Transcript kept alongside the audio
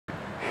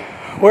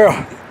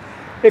Well,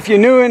 if you're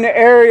new in the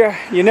area,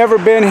 you've never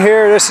been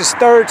here, this is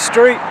 3rd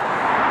Street.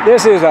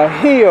 This is a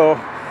hill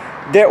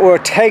that will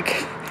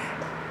take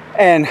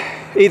and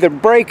either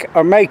break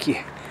or make you.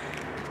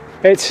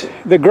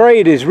 The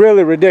grade is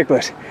really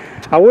ridiculous.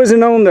 I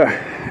wasn't on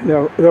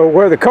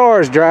where the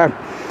cars drive.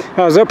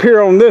 I was up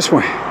here on this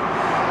one.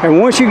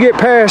 And once you get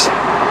past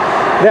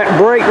that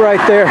break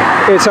right there,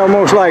 it's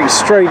almost like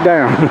straight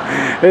down.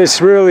 It's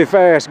really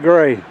fast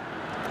grade.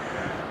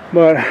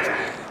 But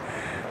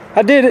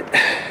I did it.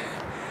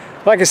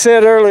 Like I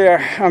said earlier,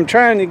 I'm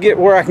trying to get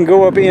where I can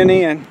go up in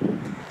and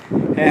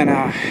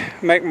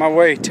make my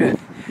way to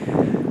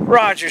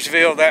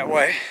Rogersville that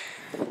way.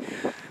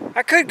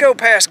 I could go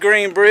past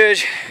Green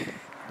Bridge,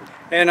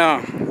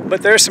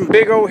 but there's some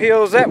big old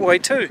hills that way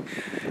too.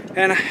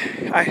 And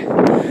I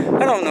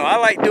don't know, I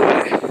like doing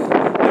it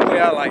the way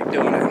I like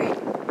doing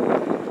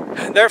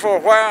it. There for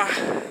a while,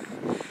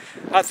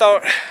 I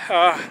thought,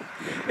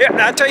 yeah,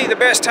 I'll tell you the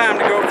best time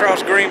to go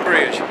across Green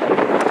Bridge.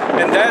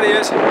 And that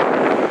is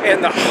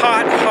in the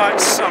hot, hot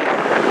summer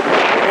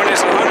when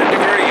it's 100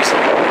 degrees.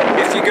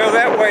 If you go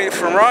that way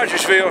from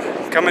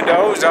Rogersville, coming to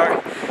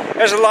Ozark,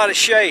 there's a lot of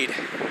shade.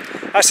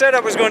 I said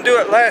I was going to do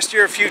it last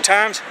year a few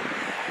times.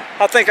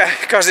 I think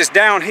because it's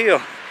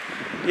downhill,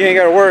 you ain't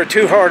got to worry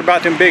too hard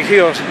about them big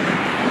hills.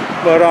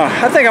 But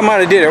I think I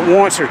might have did it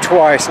once or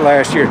twice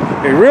last year.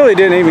 It really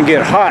didn't even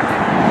get hot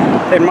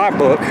in my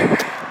book.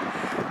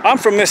 I'm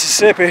from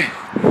Mississippi,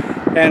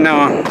 and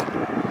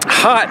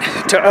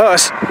hot to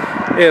us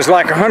is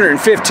like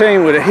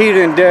 115 with a heat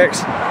index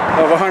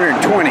of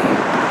 120.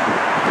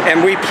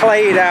 And we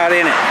played out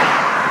in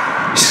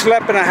it.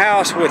 Slept in a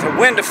house with a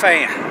window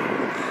fan.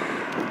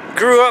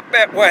 Grew up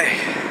that way.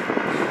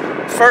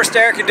 First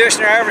air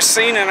conditioner I ever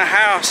seen in a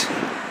house.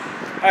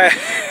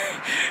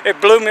 It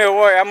blew me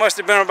away. I must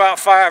have been about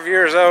 5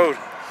 years old.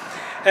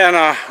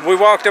 And we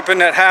walked up in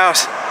that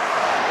house,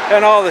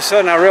 and all of a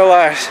sudden I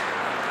realized,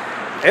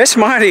 it's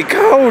mighty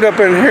cold up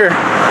in here.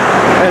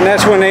 And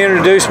that's when they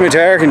introduced me to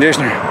air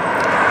conditioner.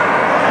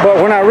 But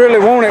when I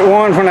really wanted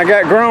one, when I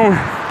got grown,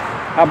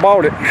 I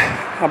bought it.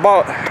 I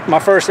bought my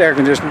first air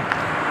conditioner.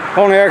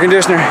 Only air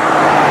conditioner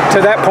to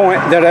that point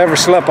that I ever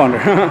slept under.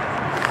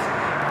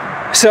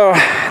 So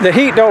the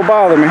heat don't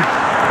bother me.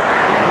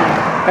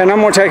 And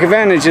I'm gonna take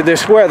advantage of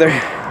this weather.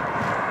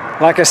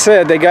 Like I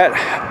said, they got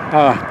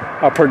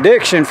a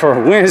prediction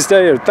for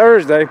Wednesday or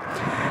Thursday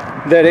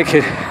that it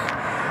could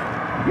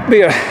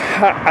be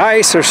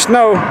ice or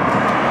snow,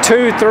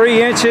 2,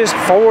 3 inches,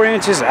 4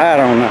 inches, I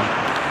don't know.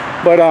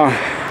 But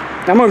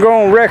I'm gonna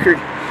go on record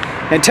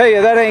and tell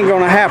you that ain't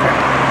gonna happen.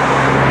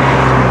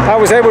 I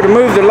was able to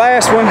move the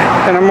last one,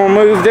 and I'm gonna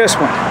move this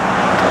one.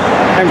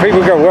 And people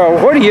go,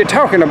 well, what are you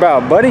talking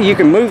about, buddy? You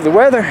can move the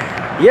weather?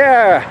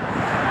 Yeah,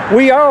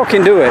 we all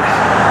can do it.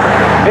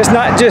 It's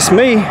not just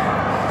me.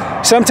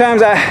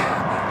 Sometimes I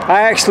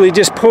actually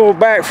just pull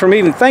back from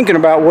even thinking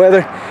about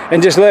weather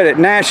and just let it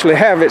naturally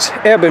have its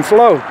ebb and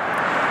flow.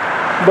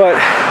 But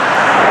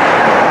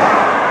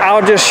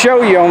I'll just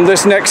show you on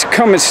this next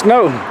coming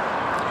snow.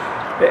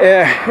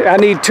 I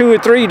need 2 or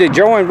 3 to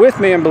join with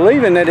me in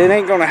believing that it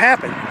ain't gonna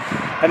happen.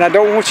 And I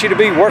don't want you to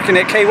be working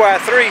at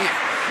KY3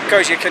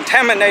 because you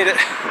contaminate it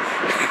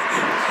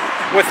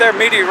with their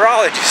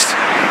meteorologist.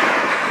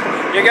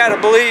 You gotta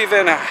believe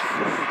in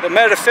the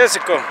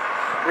metaphysical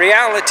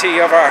reality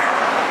of our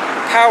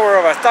power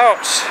of our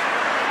thoughts.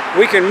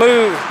 We can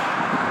move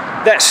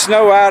that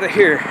snow out of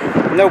here,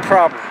 no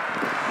problem.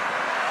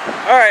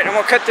 All right, I'm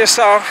gonna cut this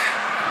off.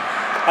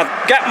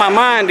 I've got my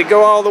mind to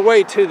go all the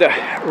way to the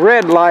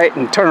red light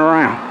and turn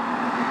around.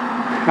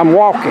 I'm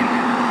walking.